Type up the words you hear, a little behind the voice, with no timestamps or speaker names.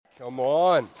Come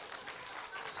on.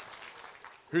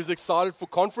 Who's excited for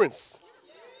conference?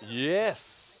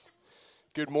 Yes.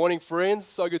 Good morning, friends.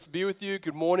 So good to be with you.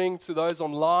 Good morning to those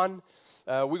online.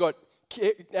 We got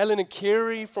Alan and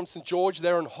Kerry from St. George.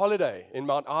 They're on holiday in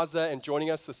Mount Isa and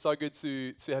joining us. So good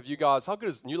to have you guys. How good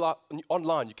is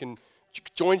online? You can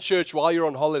join church while you're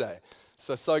on holiday.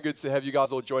 So good to have you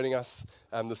guys all joining us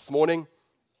this morning.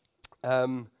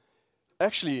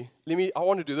 Actually, I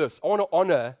want to do this. I want to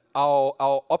honor our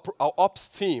ops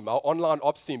team, our online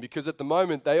ops team, because at the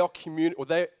moment they're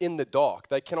in the dark.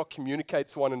 They cannot communicate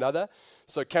to one another.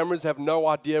 So cameras have no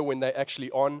idea when they're actually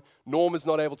on. Norm is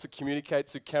not able to communicate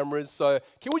to cameras. So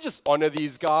can we just honor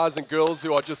these guys and girls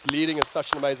who are just leading in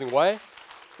such an amazing way?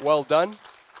 Well done.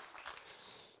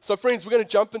 So friends, we're going to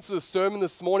jump into the sermon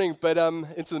this morning, but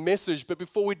into the message. But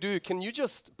before we do, can you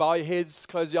just bow your heads,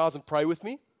 close your eyes, and pray with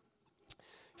me?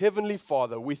 Heavenly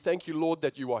Father, we thank you, Lord,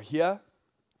 that you are here.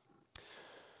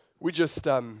 We just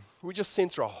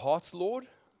center our hearts, Lord.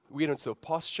 We get into a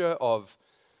posture of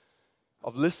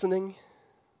listening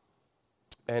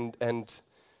and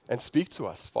speak to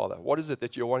us, Father. What is it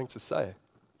that you're wanting to say?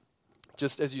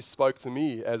 Just as you spoke to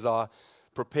me as I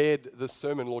prepared this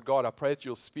sermon, Lord God, I pray that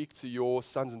you'll speak to your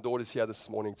sons and daughters here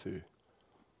this morning too.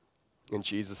 In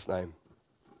Jesus' name,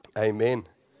 amen.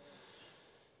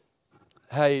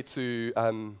 Hey to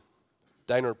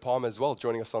Dana and Palmer as well,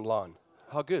 joining us online.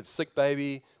 How good. Sick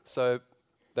baby, so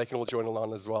they can all join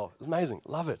online as well. Amazing.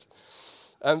 Love it.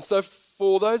 So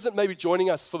for those that may be joining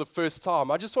us for the first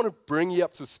time, I just want to bring you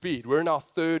up to speed. We're in our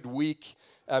third week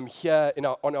here in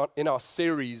our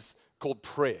series called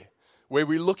Prayer, where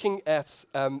we're looking at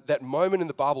that moment in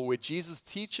the Bible where Jesus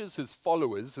teaches his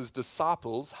followers, his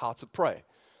disciples, how to pray.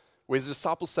 Where his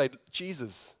disciples say,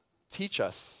 Jesus, teach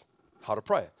us how to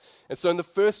pray. And so in the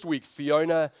first week,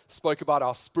 Fiona spoke about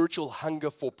our spiritual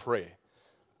hunger for prayer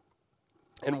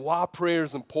and why prayer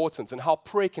is important and how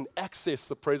prayer can access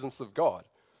the presence of God.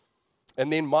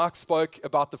 And then Mark spoke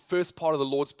about the first part of the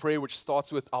Lord's Prayer, which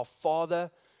starts with our Father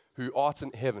who art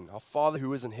in heaven, our Father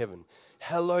who is in heaven,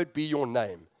 hallowed be your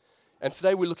name. And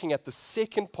today we're looking at the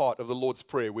second part of the Lord's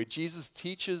Prayer, where Jesus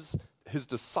teaches his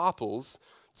disciples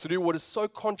to do what is so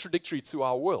contradictory to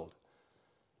our world,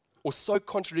 or so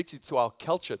contradictory to our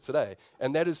culture today,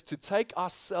 and that is to take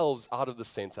ourselves out of the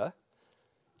center,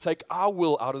 take our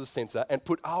will out of the center, and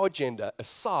put our agenda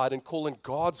aside and call in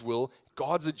God's will,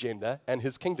 God's agenda, and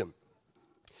his kingdom.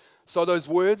 So those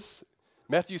words,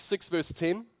 Matthew 6 verse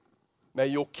 10, may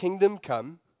your kingdom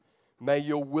come, may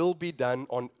your will be done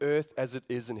on earth as it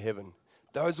is in heaven.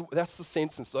 That's the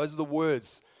sentence, those are the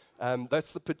words.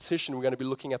 That's the petition we're going to be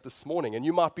looking at this morning. And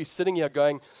you might be sitting here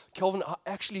going, Kelvin, I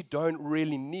actually don't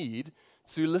really need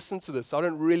to listen to this. I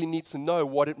don't really need to know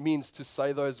what it means to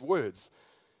say those words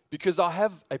because I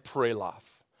have a prayer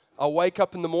life. I wake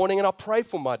up in the morning and I pray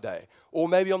for my day. Or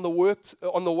maybe on the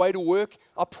way to work,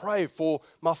 I pray for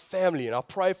my family and I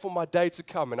pray for my day to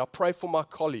come and I pray for my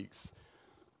colleagues.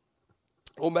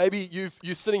 Or maybe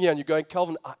you're sitting here and you're going,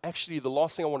 Kelvin, actually the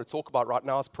last thing I want to talk about right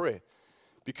now is prayer.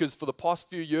 Because for the past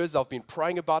few years, I've been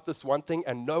praying about this one thing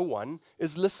and no one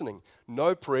is listening.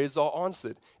 No prayers are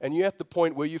answered. And you're at the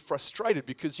point where you're frustrated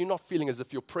because you're not feeling as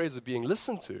if your prayers are being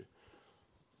listened to.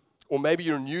 Or maybe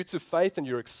you're new to faith and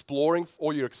you're exploring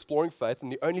faith,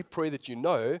 and the only prayer that you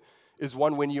know is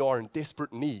one when you are in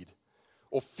desperate need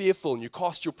or fearful, and you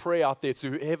cast your prayer out there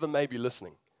to whoever may be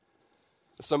listening.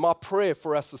 So my prayer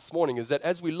for us this morning is that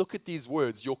as we look at these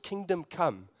words, your kingdom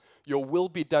come, your will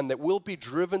be done, that we'll be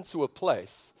driven to a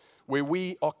place where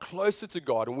we are closer to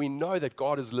God and we know that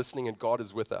God is listening and God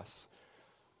is with us.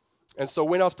 And so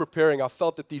when I was preparing, I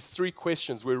felt that these three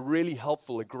questions were really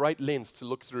helpful, a great lens to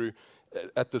look through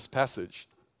at this passage.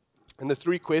 And the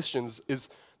three questions is,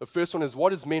 the first one is,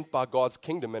 what is meant by God's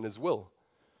kingdom and his will?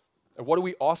 And what are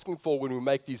we asking for when we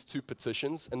make these two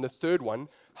petitions? And the third one,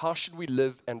 how should we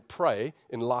live and pray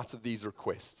in light of these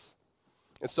requests?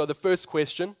 And so the first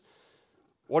question,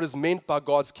 what is meant by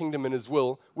God's kingdom and his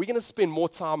will, we're going to spend more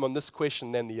time on this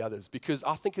question than the others because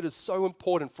I think it is so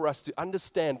important for us to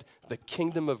understand the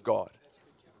kingdom of God.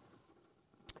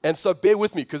 And so bear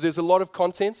with me because there's a lot of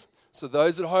content. So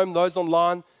those at home, those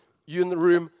online, you in the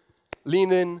room,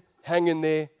 lean in, hang in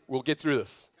there. We'll get through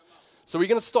this. So we're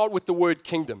going to start with the word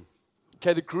kingdom.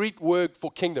 Okay, the Greek word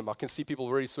for kingdom, I can see people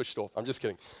already switched off. I'm just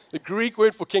kidding. The Greek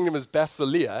word for kingdom is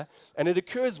basileia, and it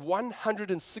occurs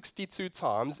 162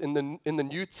 times in the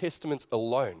New Testament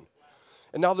alone.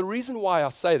 And now the reason why I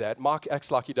say that, Mark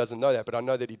acts like he doesn't know that, but I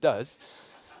know that he does.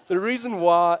 The reason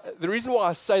why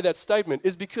I say that statement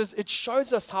is because it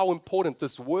shows us how important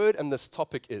this word and this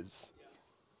topic is.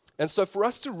 And so for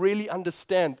us to really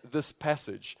understand this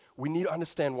passage, we need to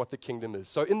understand what the kingdom is.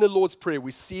 So in the Lord's Prayer,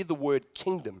 we see the word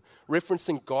kingdom,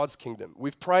 referencing God's kingdom.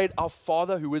 We've prayed, our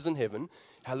Father who is in heaven,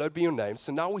 hallowed be your name.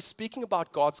 So now we're speaking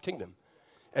about God's kingdom.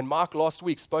 And Mark last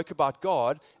week spoke about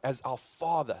God as our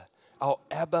Father, our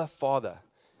Abba Father.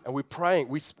 And we're praying,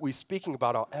 we're speaking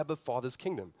about our Abba Father's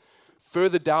kingdom.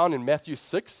 Further down in Matthew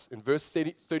 6, in verse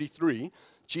 33,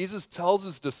 Jesus tells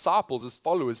his disciples, his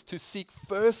followers, to seek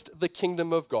first the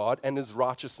kingdom of God and his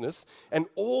righteousness, and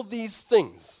all these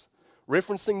things,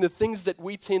 referencing the things that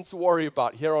we tend to worry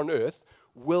about here on earth,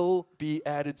 will be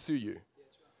added to you.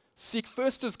 Seek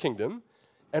first his kingdom,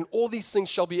 and all these things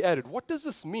shall be added. What does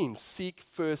this mean, seek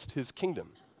first his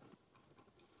kingdom?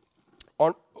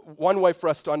 One way for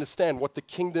us to understand what the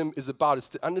kingdom is about is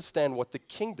to understand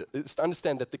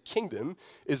that the kingdom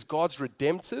is God's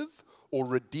redemptive or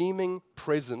redeeming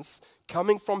presence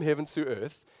coming from heaven to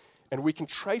earth, and we can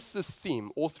trace this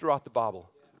theme all throughout the Bible.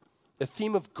 A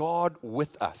theme of God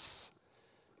with us,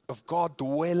 of God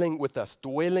dwelling with us,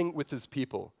 dwelling with his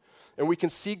people. And we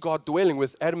can see God dwelling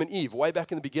with Adam and Eve way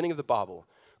back in the beginning of the Bible.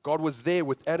 God was there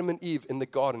with Adam and Eve in the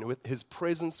garden. His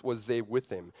presence was there with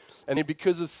them. And then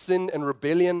because of sin and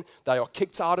rebellion, they are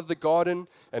kicked out of the garden.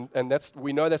 And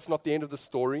we know that's not the end of the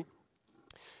story.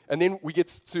 And then we get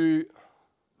to,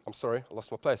 I'm sorry, I lost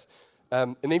my place.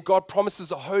 And then God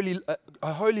promises a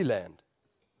holy land.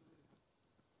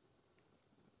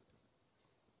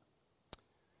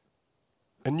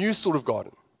 A new sort of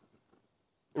garden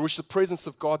in which the presence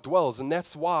of God dwells. And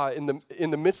that's why in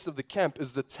the midst of the camp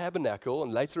is the tabernacle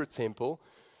and later a temple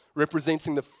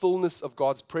representing the fullness of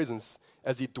God's presence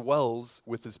as he dwells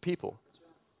with his people.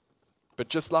 But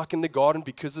just like in the garden,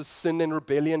 because of sin and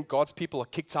rebellion, God's people are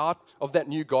kicked out of that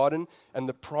new garden and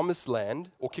the promised land,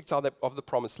 or kicked out of the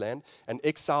promised land and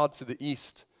exiled to the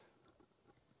east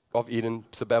of Eden,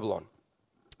 to Babylon.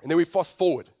 And then we fast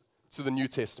forward to the New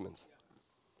Testament,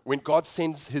 when God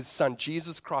sends his son,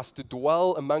 Jesus Christ, to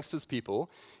dwell amongst his people,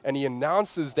 and he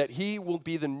announces that he will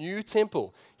be the new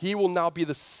temple. He will now be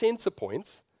the center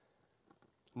point.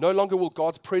 No longer will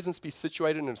God's presence be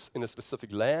situated in a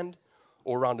specific land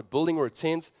or around a building or a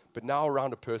tent, but now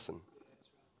around a person.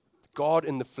 God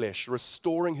in the flesh,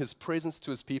 restoring his presence to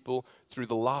his people through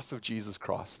the life of Jesus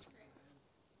Christ.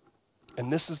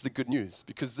 And this is the good news,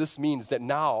 because this means that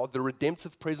now the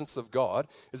redemptive presence of God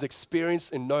is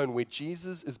experienced and known where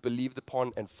Jesus is believed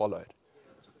upon and followed.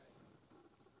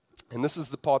 And this is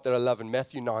the part that I love in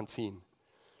Matthew 19.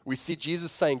 We see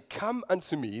Jesus saying, "Come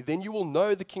unto me, then you will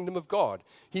know the kingdom of God."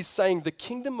 He's saying the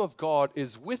kingdom of God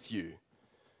is with you,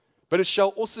 but it shall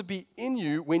also be in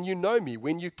you when you know me,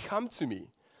 when you come to me.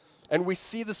 And we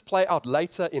see this play out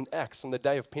later in Acts on the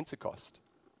day of Pentecost.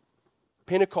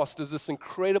 Pentecost is this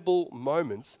incredible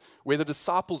moment where the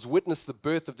disciples witness the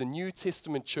birth of the New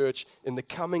Testament church in the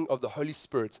coming of the Holy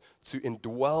Spirit to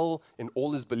indwell in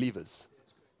all his believers.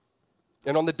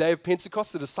 And on the day of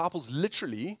Pentecost, the disciples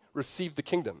literally received the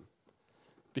kingdom,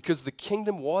 because the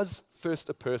kingdom was first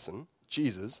a person,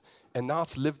 Jesus, and now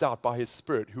it's lived out by his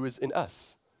Spirit who is in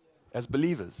us as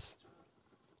believers.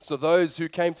 So those who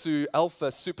came to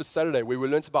Alpha Super Saturday, where we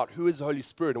learned about who is the Holy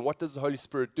Spirit and what does the Holy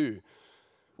Spirit do,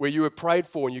 where you were prayed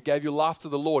for and you gave your life to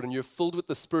the Lord and you're filled with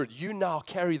the Spirit, you now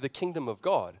carry the kingdom of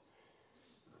God.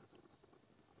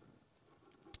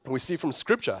 And we see from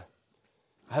Scripture,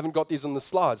 I haven't got these on the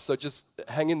slides, so just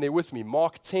hang in there with me.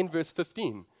 Mark 10, verse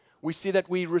 15. We see that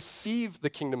we receive the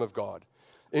kingdom of God.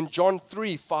 In John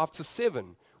 3,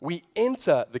 5-7, we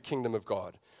enter the kingdom of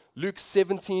God. Luke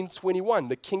 17:21,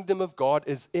 the kingdom of God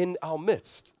is in our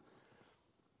midst.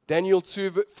 Daniel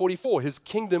 2:44, his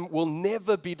kingdom will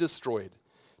never be destroyed.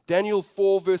 Daniel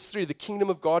 4, verse 3, the kingdom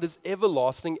of God is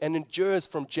everlasting and endures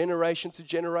from generation to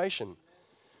generation.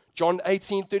 John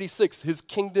 18:36, his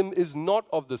kingdom is not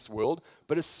of this world,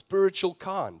 but a spiritual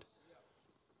kind.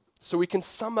 So we can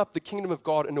sum up the kingdom of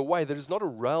God in a way that is not a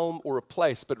realm or a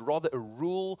place, but rather a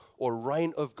rule or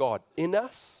reign of God in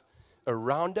us,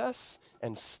 around us,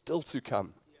 and still to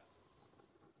come.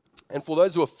 And for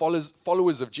those who are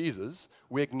followers of Jesus,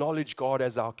 we acknowledge God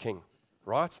as our King,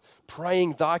 right?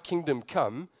 Praying thy kingdom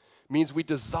come means we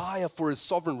desire for his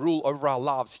sovereign rule over our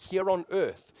lives here on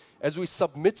earth as we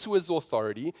submit to his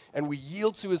authority and we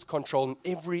yield to his control in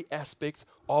every aspect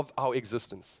of our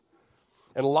existence.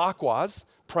 And likewise,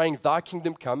 praying thy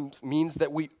kingdom comes means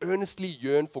that we earnestly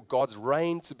yearn for God's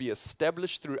reign to be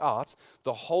established throughout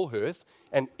the whole earth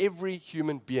and every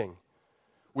human being.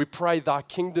 We pray thy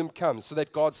kingdom come so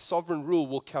that God's sovereign rule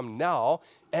will come now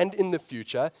and in the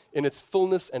future in its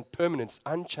fullness and permanence,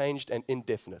 unchanged and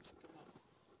indefinite.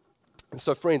 And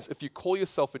so friends, if you call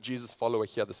yourself a Jesus follower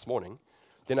here this morning,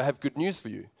 then I have good news for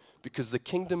you, because the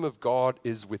kingdom of God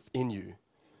is within you.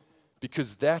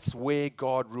 because that's where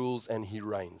God rules and he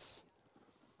reigns.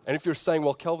 And if you're saying,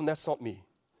 well, Calvin, that's not me.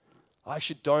 I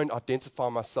actually don't identify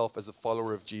myself as a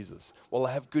follower of Jesus. Well,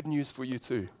 I have good news for you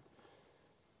too.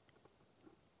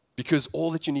 Because all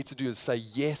that you need to do is say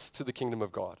yes to the kingdom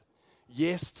of God.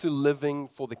 Yes to living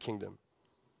for the kingdom,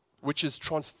 which is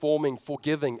transforming,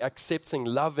 forgiving, accepting,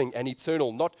 loving, and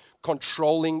eternal, not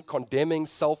controlling, condemning,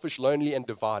 selfish, lonely, and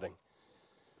dividing.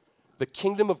 The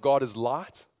kingdom of God is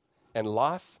light and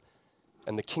life,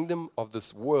 and the kingdom of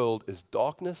this world is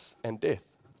darkness and death.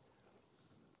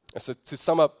 And so to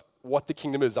sum up what the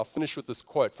kingdom is, I'll finish with this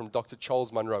quote from Dr.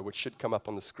 Charles Monroe, which should come up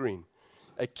on the screen.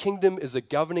 A kingdom is a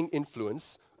governing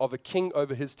influence of a king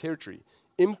over his territory,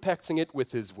 impacting it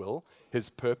with his will, his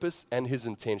purpose, and his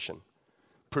intention,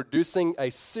 producing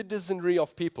a citizenry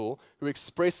of people who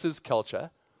express his culture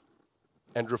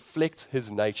and reflect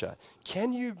his nature.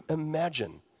 Can you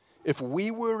imagine if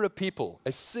we were a people,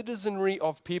 a citizenry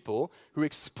of people who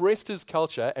expressed his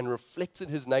culture and reflected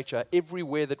his nature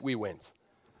everywhere that we went?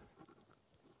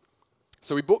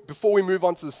 So before we move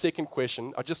on to the second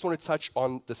question, I just want to touch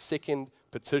on the second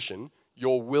petition,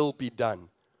 your will be done.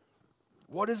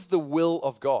 What is the will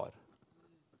of God?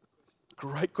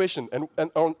 Great question. And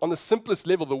on the simplest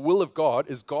level, the will of God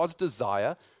is God's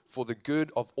desire for the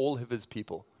good of all of his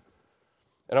people.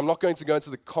 And I'm not going to go into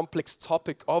the complex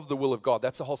topic of the will of God.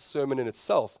 That's a whole sermon in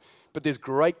itself. But there's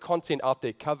great content out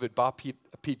there covered by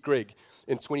Pete Greig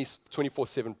in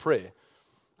 24/7 prayer.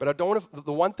 But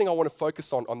the one thing I want to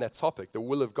focus on that topic, the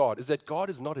will of God, is that God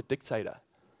is not a dictator.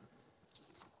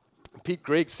 Pete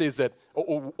Greig says that,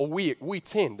 or we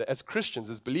tend, as Christians,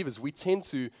 as believers, we tend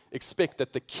to expect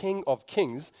that the King of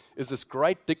Kings is this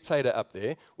great dictator up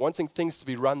there, wanting things to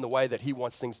be run the way that he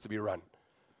wants things to be run.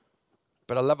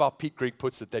 But I love how Pete Greig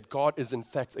puts it, that God is in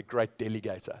fact a great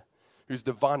delegator, whose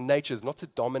divine nature is not to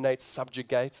dominate,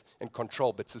 subjugate, and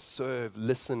control, but to serve,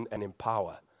 listen, and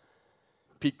empower.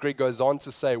 Pete Greig goes on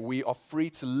to say, we are free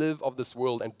to live of this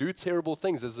world and do terrible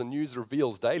things, as the news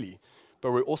reveals daily.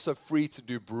 But we're also free to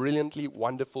do brilliantly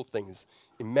wonderful things,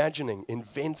 imagining,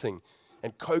 inventing,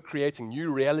 and co-creating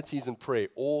new realities in prayer,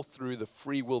 all through the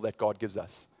free will that God gives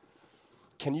us.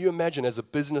 Can you imagine, as a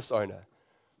business owner,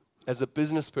 as a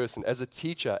business person, as a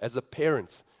teacher, as a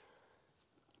parent,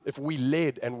 if we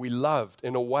led and we loved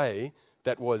in a way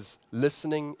that was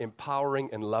listening, empowering,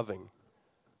 and loving,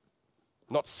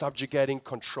 not subjugating,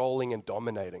 controlling, and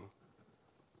dominating?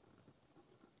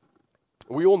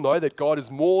 We all know that God is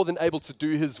more than able to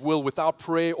do his will without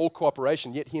prayer or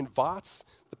cooperation, yet he invites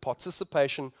the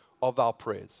participation of our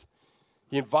prayers.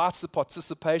 He invites the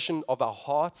participation of our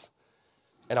heart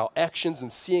and our actions in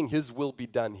seeing his will be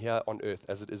done here on earth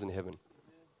as it is in heaven.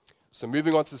 So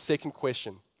moving on to the second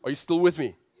question. Are you still with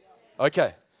me?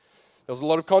 Okay. There was a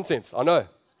lot of content, I know.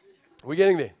 We're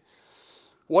getting there.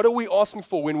 What are we asking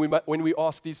for when we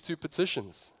ask these two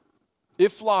petitions?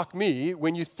 If, like me,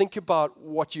 when you think about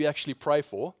what you actually pray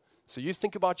for, so you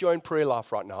think about your own prayer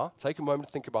life right now, take a moment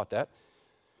to think about that,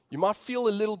 you might feel a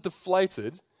little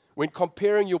deflated when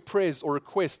comparing your prayers or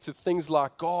requests to things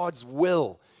like God's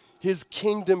will, his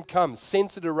kingdom come,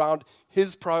 centered around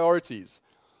his priorities.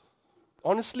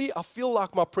 Honestly, I feel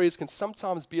like my prayers can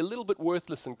sometimes be a little bit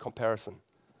worthless in comparison.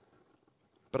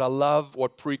 But I love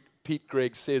what Pete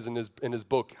Greig says in his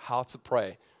book, How to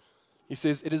Pray. He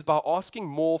says, it is by asking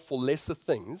more for lesser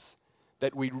things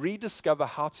that we rediscover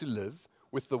how to live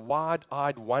with the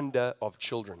wide-eyed wonder of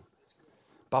children.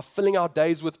 By filling our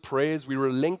days with prayers, we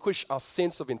relinquish our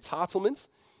sense of entitlement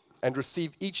and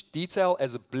receive each detail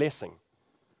as a blessing,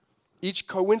 each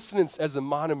coincidence as a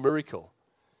minor miracle,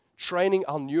 training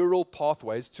our neural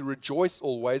pathways to rejoice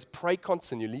always, pray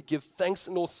continually, give thanks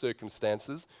in all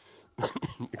circumstances,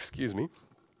 excuse me,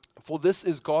 for this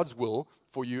is God's will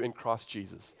for you in Christ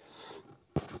Jesus.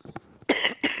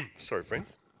 Sorry,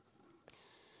 friends.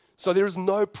 So there is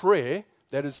no prayer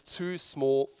that is too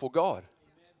small for God.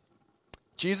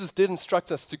 Jesus did instruct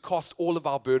us to cast all of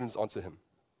our burdens onto him.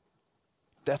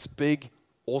 That's big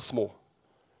or small.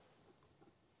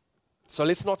 So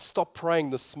let's not stop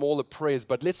praying the smaller prayers,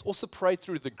 but let's also pray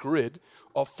through the grid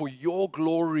of for your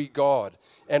glory, God,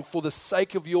 and for the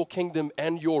sake of your kingdom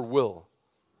and your will.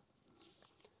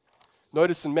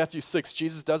 Notice in Matthew 6,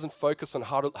 Jesus doesn't focus on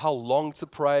how long to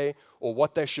pray or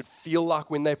what they should feel like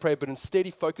when they pray, but instead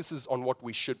he focuses on what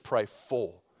we should pray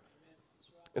for.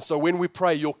 And so when we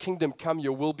pray, your kingdom come,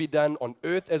 your will be done on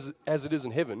earth as it is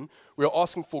in heaven, we are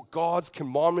asking for God's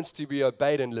commandments to be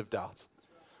obeyed and lived out.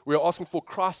 We are asking for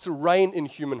Christ to reign in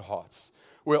human hearts.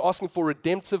 We are asking for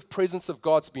redemptive presence of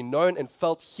God to be known and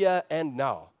felt here and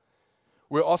now.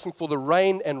 We're asking for the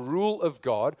reign and rule of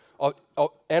God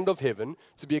and of heaven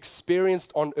to be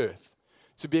experienced on earth,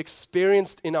 to be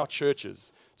experienced in our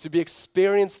churches, to be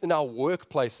experienced in our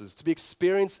workplaces, to be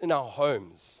experienced in our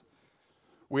homes.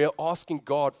 We are asking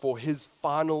God for His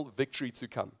final victory to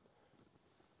come.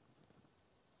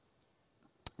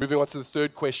 Moving on to the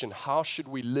third question, how should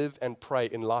we live and pray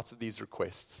in light of these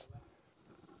requests?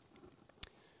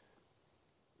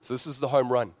 So this is the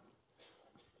home run.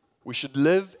 We should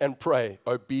live and pray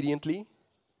obediently.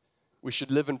 We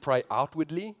should live and pray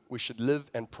outwardly. We should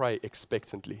live and pray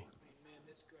expectantly. Amen.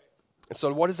 That's great. And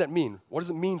so what does that mean? What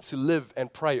does it mean to live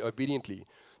and pray obediently?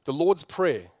 The Lord's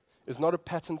Prayer is not a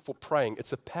pattern for praying.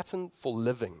 It's a pattern for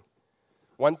living.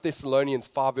 1 Thessalonians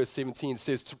 5 verse 17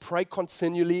 says to pray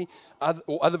continually,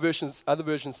 or other versions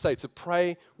say to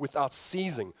pray without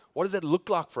ceasing. What does that look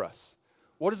like for us?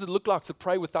 What does it look like to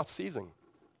pray without ceasing?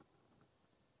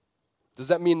 Does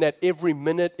that mean that every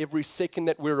minute, every second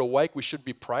that we're awake, we should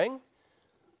be praying?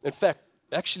 In fact,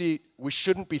 actually, we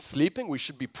shouldn't be sleeping. We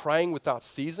should be praying without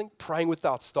ceasing, praying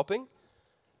without stopping.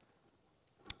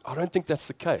 I don't think that's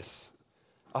the case.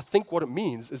 I think what it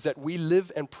means is that we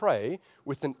live and pray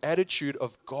with an attitude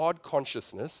of God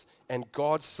consciousness and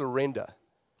God surrender.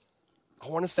 I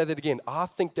want to say that again. I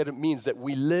think that it means that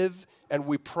we live and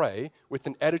we pray with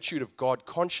an attitude of God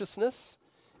consciousness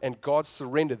and God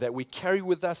surrender that we carry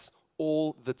with us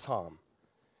all the time.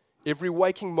 Every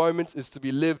waking moment is to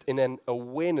be lived in an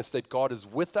awareness that God is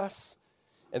with us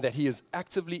and that He is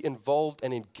actively involved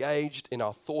and engaged in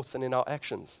our thoughts and in our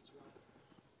actions.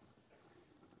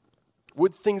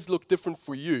 Would things look different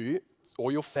for you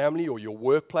or your family or your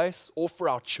workplace or for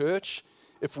our church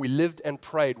if we lived and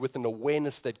prayed with an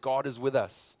awareness that God is with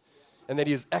us and that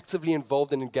He is actively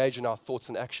involved and engaged in our thoughts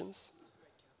and actions?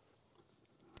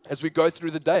 As we go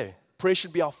through the day, prayer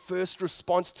should be our first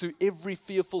response to every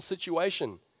fearful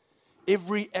situation,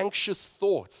 every anxious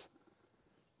thought,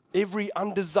 every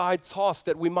undesired task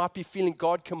that we might be feeling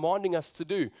God commanding us to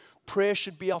do. Prayer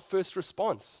should be our first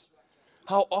response.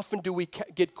 How often do we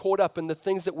get caught up in the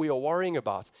things that we are worrying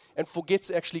about and forget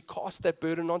to actually cast that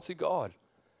burden onto God?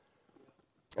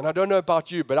 And I don't know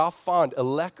about you, but I find a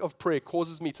lack of prayer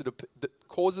causes me to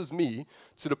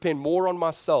depend more on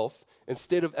myself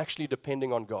instead of actually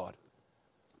depending on God.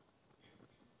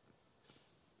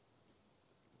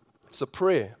 So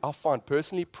prayer, I find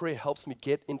personally, prayer helps me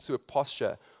get into a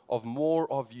posture of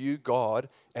more of you, God,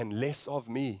 and less of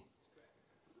me.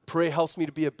 Prayer helps me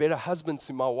to be a better husband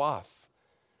to my wife,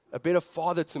 a better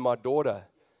father to my daughter,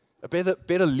 a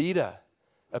better leader,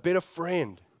 a better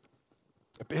friend,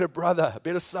 a better brother, a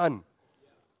better son.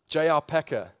 J.R.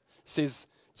 Packer says,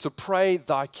 to pray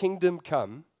thy kingdom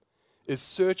come is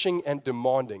searching and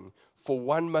demanding, for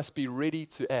one must be ready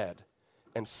to add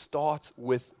and start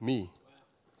with me.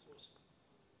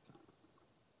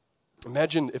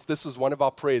 Imagine if this was one of our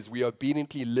prayers, we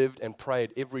obediently lived and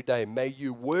prayed every day. May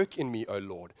you work in me, O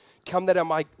Lord. Come that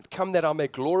I may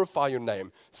glorify your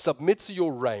name, submit to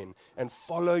your reign, and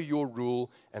follow your rule,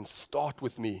 and start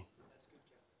with me.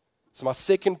 So my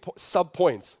second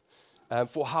sub-point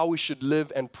for how we should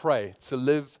live and pray,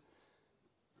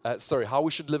 how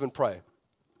we should live and pray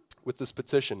with this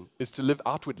petition is to live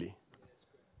outwardly.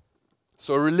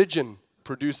 So a religion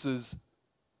produces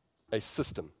a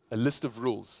system, a list of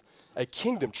rules. A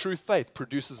kingdom, true faith,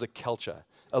 produces a culture,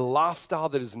 a lifestyle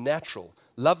that is natural,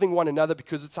 loving one another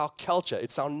because it's our culture,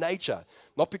 it's our nature,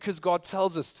 not because God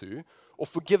tells us to, or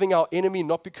forgiving our enemy,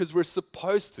 not because we're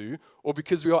supposed to, or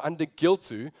because we are under guilt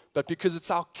to, but because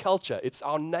it's our culture, it's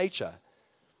our nature.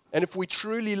 And if we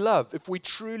truly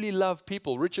love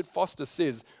people, Richard Foster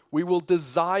says, we will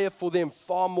desire for them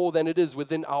far more than it is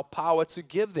within our power to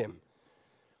give them.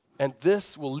 And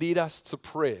this will lead us to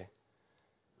prayer.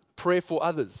 Prayer for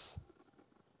others,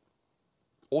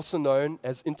 also known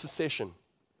as intercession.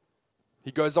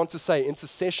 He goes on to say,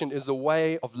 intercession is a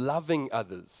way of loving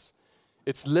others.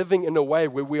 It's living in a way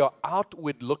where we are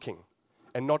outward looking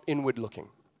and not inward looking.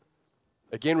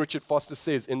 Again, Richard Foster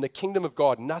says, in the kingdom of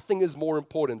God, nothing is more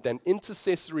important than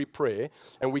intercessory prayer,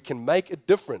 and we can make a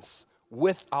difference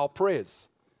with our prayers.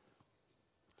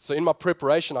 So in my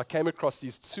preparation, I came across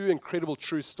these two incredible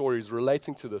true stories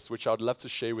relating to this, which I'd love to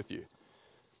share with you.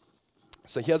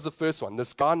 So here's the first one.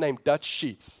 This guy named Dutch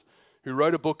Sheets, who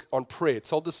wrote a book on prayer,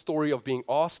 told the story of being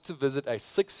asked to visit a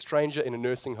sick stranger in a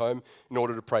nursing home in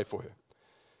order to pray for her.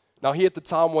 Now, he at the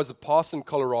time was a pastor in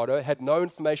Colorado, had no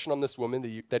information on this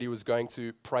woman that he was going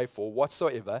to pray for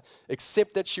whatsoever,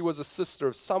 except that she was a sister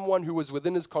of someone who was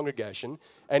within his congregation,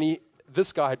 and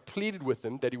this guy had pleaded with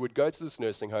him that he would go to this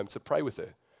nursing home to pray with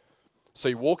her. So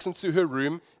he walks into her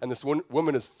room, and this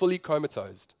woman is fully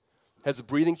comatose, has a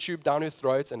breathing tube down her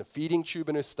throat and a feeding tube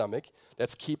in her stomach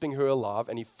that's keeping her alive,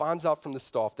 and he finds out from the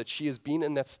staff that she has been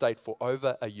in that state for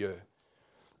over a year.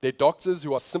 Their doctors,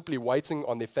 who are simply waiting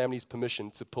on their family's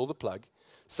permission to pull the plug,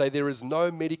 say there is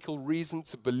no medical reason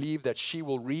to believe that she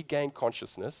will regain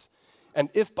consciousness, and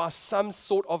if by some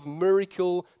sort of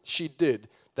miracle she did,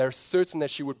 they're certain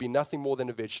that she would be nothing more than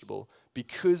a vegetable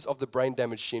because of the brain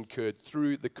damage she incurred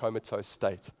through the comatose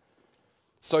state.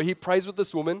 So he prays with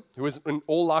this woman, who is in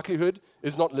all likelihood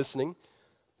is not listening,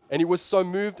 and he was so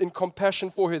moved in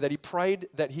compassion for her that he prayed,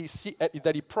 and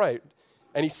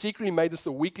he secretly made this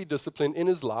a weekly discipline in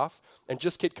his life and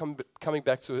just kept coming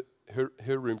back to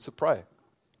her room to pray.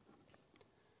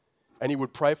 And he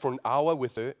would pray for an hour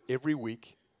with her every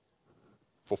week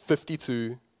for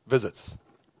 52 visits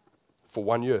for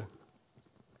 1 year.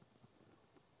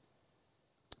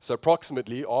 So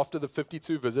approximately after the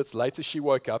 52 visits, later she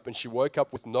woke up, and she woke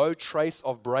up with no trace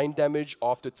of brain damage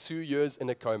after 2 years in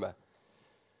a coma.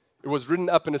 It was written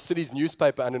up in a city's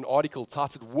newspaper and an article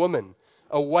titled, "Woman,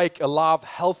 awake, alive,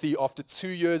 healthy after 2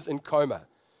 years in coma."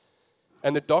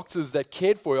 And the doctors that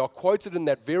cared for her are quoted in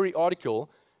that very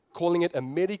article, calling it a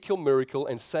medical miracle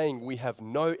and saying, "We have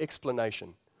no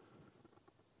explanation."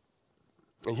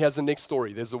 And here's the next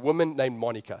story. There's a woman named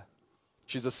Monica.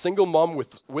 She's a single mom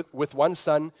with one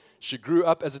son. She grew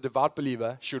up as a devout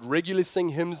believer. She would regularly sing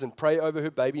hymns and pray over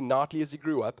her baby nightly as he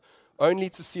grew up, only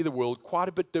to see the world quite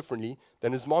a bit differently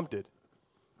than his mom did.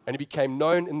 And he became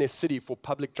known in their city for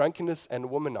public drunkenness and a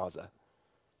womanizer.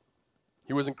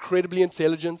 He was incredibly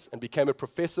intelligent and became a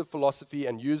professor of philosophy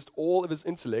and used all of his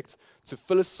intellect to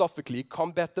philosophically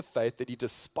combat the faith that he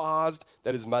despised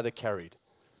that his mother carried.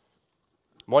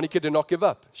 Monica did not give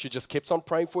up. She just kept on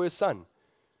praying for her son.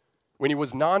 When he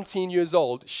was 19 years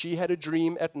old, she had a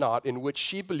dream at night in which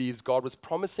she believes God was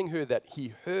promising her that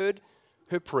he heard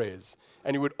her prayers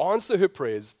and he would answer her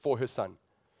prayers for her son.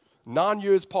 9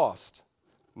 years passed.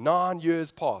 9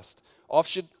 years passed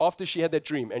after she had that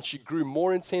dream, and she grew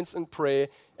more intense in prayer,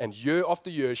 and year after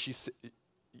year she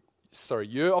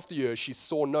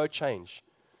saw no change.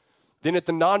 Then at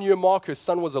the 9-year mark, her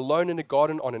son was alone in a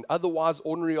garden on an otherwise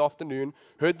ordinary afternoon,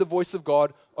 heard the voice of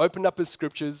God, opened up his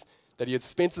scriptures that he had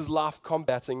spent his life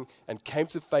combating, and came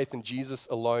to faith in Jesus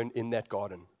alone in that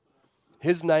garden.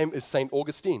 His name is St.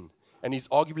 Augustine, and he's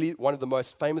arguably one of the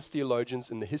most famous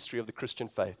theologians in the history of the Christian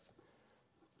faith.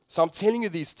 So I'm telling you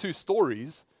these two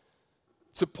stories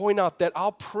to point out that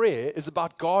our prayer is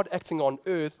about God acting on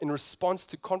earth in response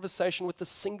to conversation with a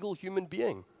single human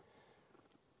being.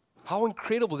 How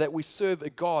incredible that we serve a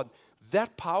God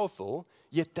that powerful,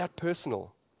 yet that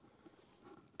personal.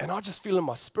 And I just feel in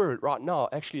my spirit right now,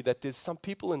 actually, that there's some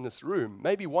people in this room,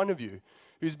 maybe one of you,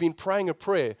 who's been praying a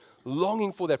prayer,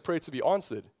 longing for that prayer to be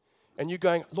answered. And you're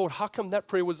going, "Lord, how come that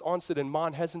prayer was answered and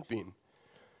mine hasn't been?"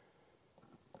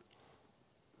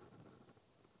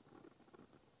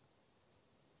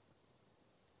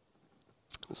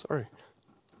 I'm sorry.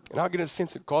 And I get a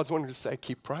sense that God's wanting to say,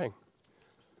 keep praying.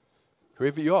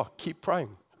 Whoever you are, keep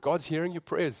praying. God's hearing your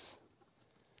prayers.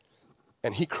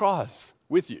 And he cries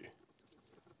with you.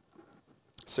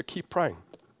 So keep praying.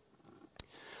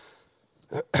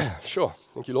 Sure.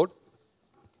 Thank you, Lord.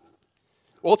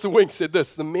 Walter Wink said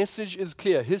this: "The message is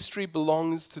clear. History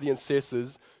belongs to the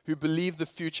ancestors who believe the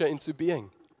future into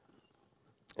being."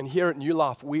 And here at New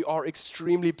Life, we are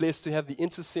extremely blessed to have the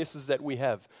intercessors that we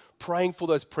have, praying for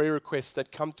those prayer requests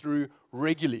that come through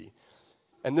regularly.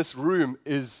 And this room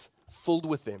is filled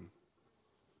with them.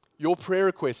 Your prayer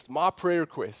requests, my prayer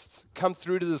requests, come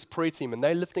through to this prayer team, and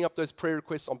they're lifting up those prayer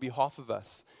requests on behalf of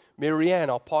us. Marianne,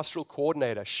 our pastoral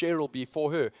coordinator, Cheryl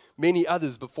before her, many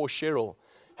others before Cheryl,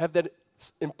 have that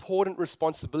important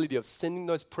responsibility of sending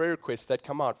those prayer requests that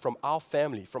come out from our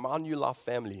family, from our New Life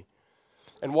family.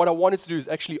 And what I wanted to do is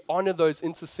actually honor those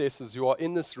intercessors who are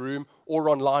in this room or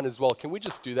online as well. Can we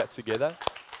just do that together?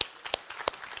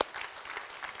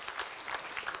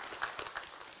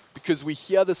 Because we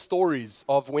hear the stories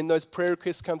of when those prayer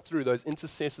requests come through, those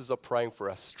intercessors are praying for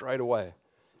us straight away.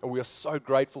 And we are so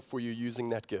grateful for you using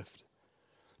that gift.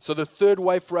 So the third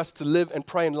way for us to live and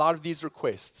pray in light of these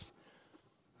requests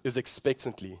is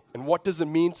expectantly. And what does it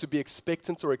mean to be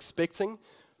expectant or expecting?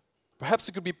 Perhaps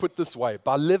it could be put this way: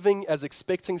 by living as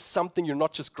expecting something, you're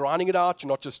not just grinding it out,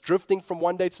 you're not just drifting from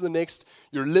one day to the next,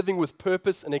 you're living with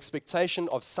purpose and expectation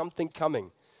of something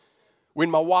coming.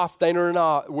 When my wife, when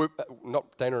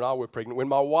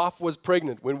my wife was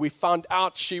pregnant, when we found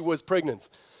out she was pregnant,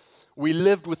 we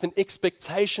lived with an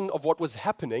expectation of what was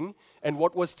happening and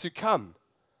what was to come.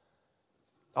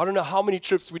 I don't know how many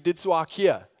trips we did to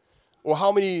IKEA or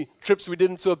how many trips we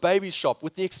did into a baby shop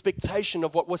with the expectation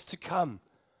of what was to come.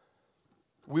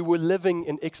 We were living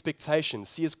in expectation.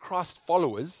 See, as Christ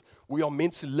followers, we are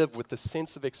meant to live with a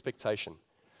sense of expectation.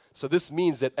 So this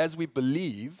means that as we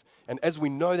believe and as we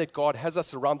know that God has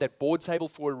us around that board table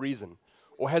for a reason,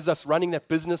 or has us running that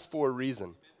business for a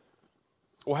reason,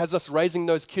 or has us raising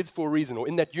those kids for a reason, or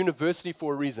in that university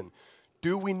for a reason,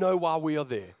 do we know why we are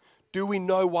there? Do we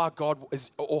know why God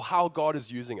is, or how God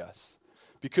is using us?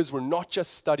 Because we're not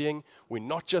just studying, we're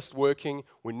not just working,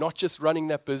 we're not just running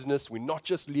that business, we're not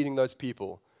just leading those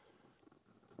people.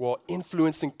 We're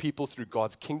influencing people through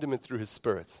God's kingdom and through His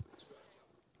Spirit.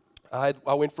 I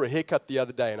went for a haircut the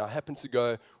other day, and I happened to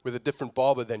go with a different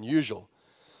barber than usual.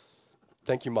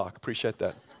 Thank you, Mark. Appreciate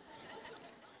that.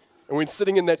 And when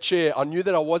sitting in that chair, I knew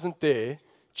that I wasn't there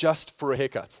just for a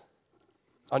haircut.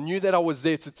 I knew that I was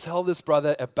there to tell this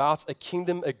brother about a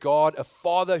kingdom, a God, a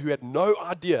father who had no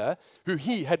idea, who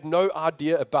he had no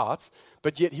idea about,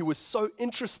 but yet he was so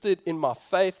interested in my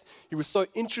faith. He was so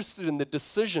interested in the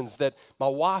decisions that my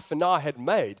wife and I had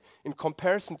made in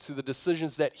comparison to the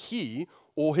decisions that he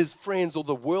or his friends or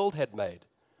the world had made.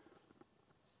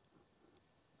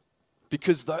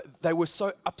 Because they were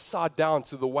so upside down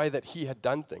to the way that he had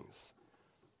done things,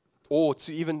 or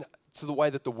to even to the way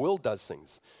that the world does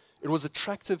things. It was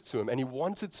attractive to him, and he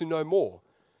wanted to know more.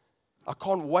 I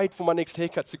can't wait for my next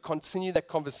haircut to continue that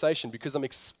conversation, because I'm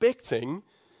expecting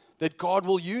that God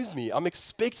will use me. I'm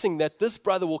expecting that this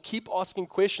brother will keep asking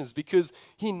questions, because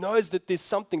he knows that there's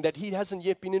something that he hasn't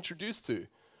yet been introduced to.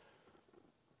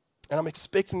 And I'm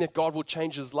expecting that God will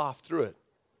change his life through it.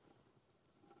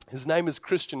 His name is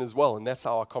Christian as well, and that's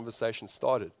how our conversation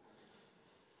started.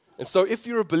 And so if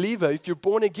you're a believer, if you're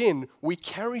born again, we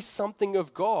carry something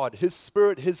of God, His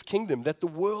Spirit, His kingdom, that the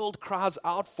world cries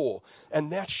out for.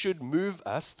 And that should move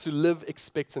us to live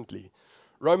expectantly.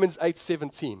 Romans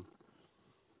 8:17.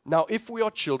 Now, if we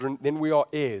are children, then we are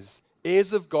heirs,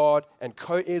 heirs of God and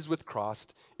co-heirs with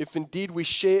Christ, if indeed we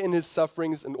share in His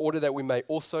sufferings in order that we may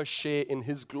also share in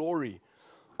His glory.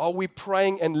 Are we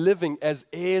praying and living as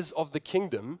heirs of the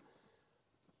kingdom,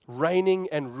 reigning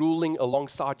and ruling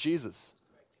alongside Jesus?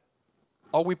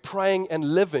 Are we praying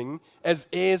and living as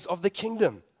heirs of the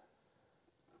kingdom?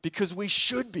 Because we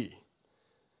should be.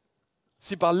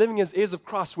 See, by living as heirs of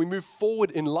Christ, we move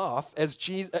forward in life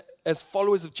as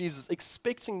followers of Jesus,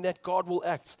 expecting that God will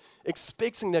act,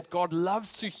 expecting that God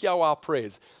loves to hear our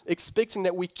prayers, expecting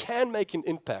that we can make an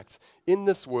impact in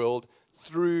this world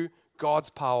through God's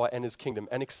power and His kingdom,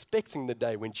 and expecting the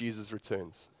day when Jesus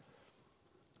returns.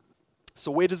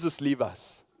 So where does this leave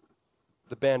us?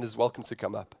 The band is welcome to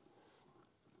come up.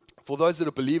 For those that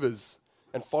are believers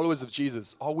and followers of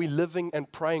Jesus, are we living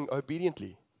and praying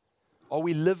obediently? Are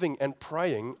we living and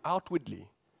praying outwardly?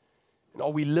 And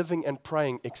are we living and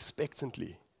praying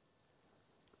expectantly?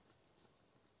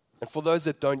 And for those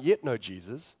that don't yet know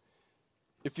Jesus,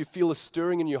 if you feel a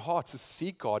stirring in your heart to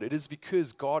seek God, it is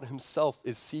because God Himself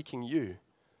is seeking you.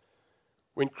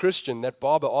 When Christian, that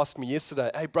barber, asked me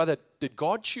yesterday, "Hey brother, did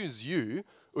God choose you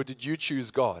or did you choose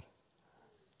God?"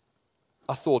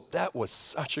 I thought that was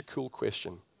such a cool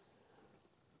question.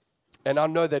 And I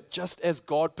know that just as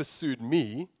God pursued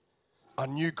me, I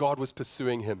knew God was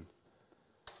pursuing him.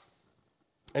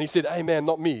 And he said, "Hey man,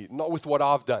 not me, not with what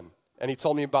I've done." And he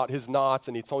told me about his nights,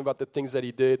 and he told me about the things that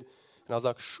he did. And I was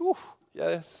like, "Shoo,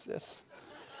 yes."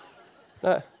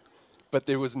 No. But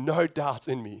there was no doubt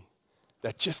in me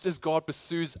that just as God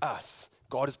pursues us,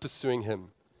 God is pursuing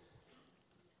him.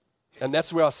 And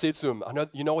that's where I said to him,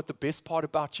 you know what the best part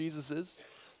about Jesus is?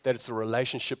 That it's a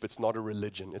relationship, it's not a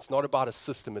religion. It's not about a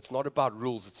system, it's not about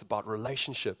rules, it's about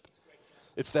relationship.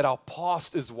 It's that our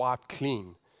past is wiped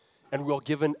clean and we're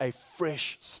given a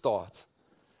fresh start.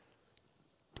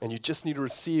 And you just need to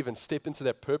receive and step into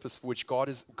that purpose for which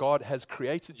God has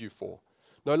created you for.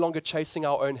 No longer chasing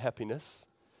our own happiness,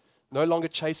 no longer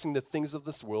chasing the things of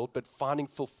this world, but finding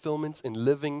fulfillment in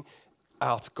living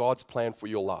out God's plan for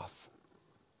your life.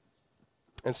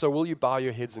 And so will you bow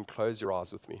your heads and close your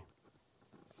eyes with me?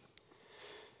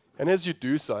 And as you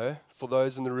do so, for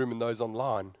those in the room and those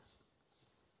online,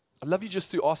 I'd love you just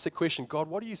to ask the question, God,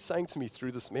 what are you saying to me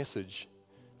through this message?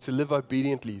 To live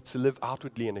obediently, to live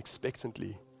outwardly and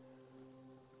expectantly.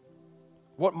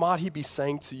 What might He be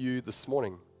saying to you this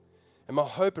morning? And my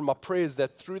hope and my prayer is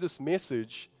that through this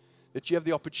message, that you have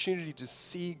the opportunity to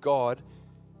see God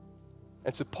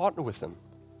and to partner with Him.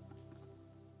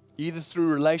 Either through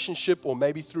relationship or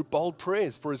maybe through bold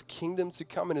prayers for His kingdom to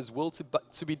come and His will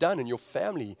to be done in your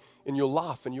family, in your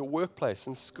life, in your workplace,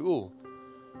 in school.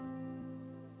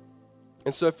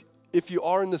 And so if you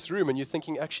are in this room and you're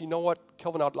thinking, actually, you know what,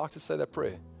 Calvin, I'd like to say that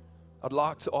prayer. I'd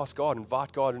like to ask God,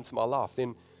 invite God into my life.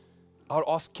 Then I'd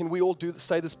ask, can we all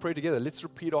say this prayer together? Let's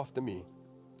repeat after me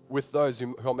with those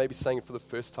who are maybe saying it for the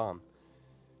first time.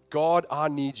 God, I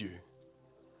need you.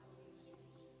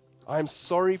 I am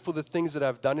sorry for the things that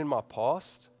I've done in my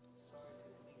past.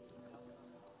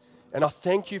 And I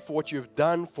thank you for what you have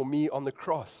done for me on the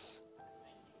cross,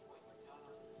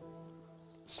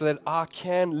 so that I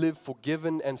can live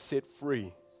forgiven and set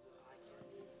free.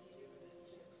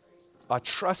 I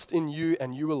trust in you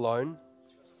and you alone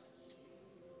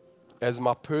as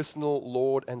my personal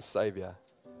Lord and Savior.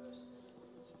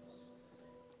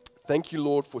 Thank you,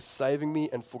 Lord, for saving me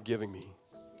and forgiving me.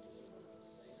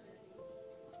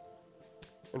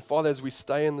 And Father, as we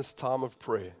stay in this time of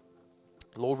prayer,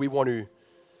 Lord, we want to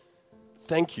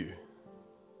thank you.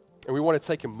 And we want to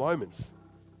take a moment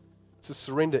to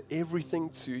surrender everything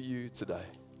to you today.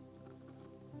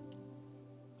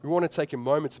 We want to take a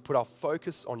moment to put our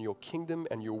focus on your kingdom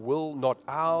and your will, not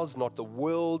ours, not the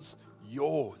world's,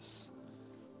 yours.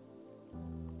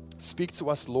 Speak to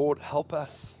us, Lord. Help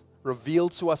us. Reveal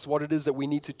to us what it is that we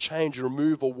need to change,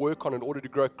 remove, or work on in order to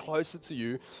grow closer to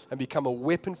you and become a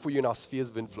weapon for you in our spheres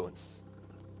of influence.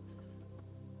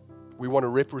 We want to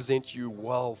represent you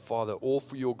well, Father, all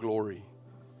for your glory.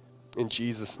 In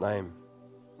Jesus' name,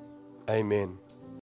 amen.